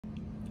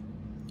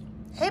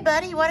Hey,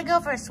 buddy, you want to go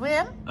for a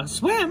swim? A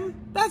swim?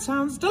 That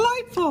sounds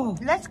delightful.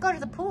 Let's go to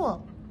the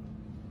pool.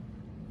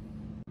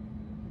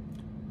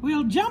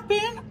 We'll jump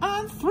in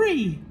on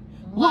 3.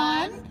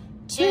 1,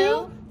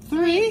 2,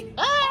 3.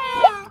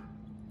 Ah!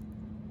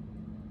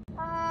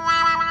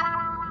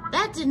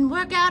 That didn't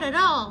work out at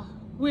all.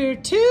 We're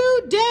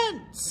too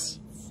dense.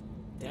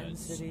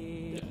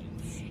 Density.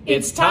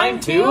 It's time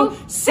to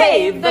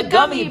save the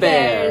Gummy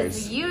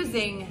Bears!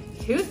 Using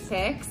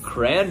toothpicks,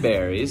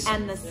 Cranberries,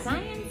 and the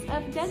science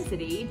of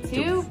density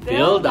to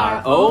build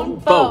our own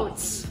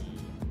boats.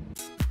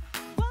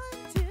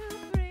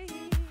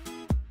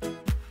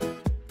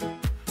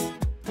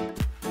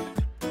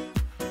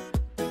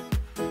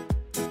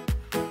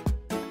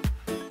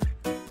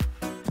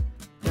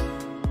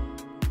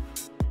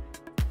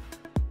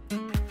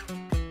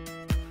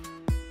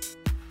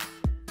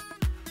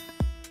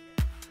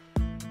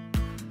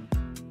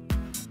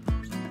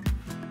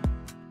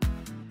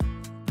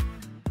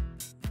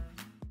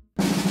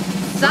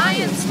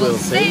 Science will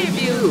save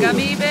you,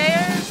 Gummy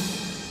Bears!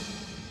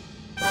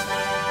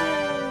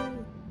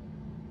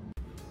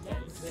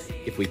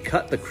 If we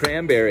cut the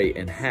cranberry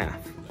in half,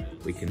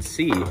 we can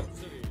see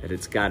that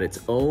it's got its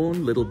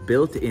own little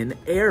built-in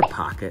air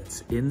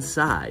pockets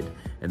inside.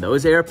 And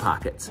those air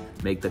pockets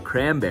make the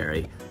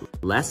cranberry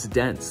less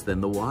dense than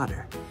the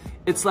water.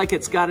 It's like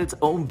it's got its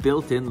own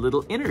built-in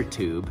little inner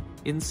tube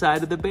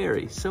inside of the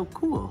berry. So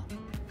cool.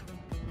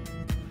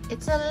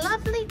 It's a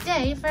lovely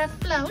day for a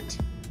float.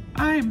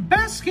 I'm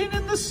basking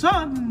in the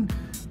sun.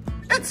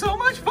 It's so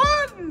much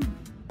fun.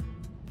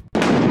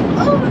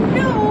 Oh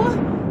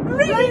no!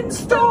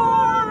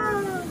 Rainstorm!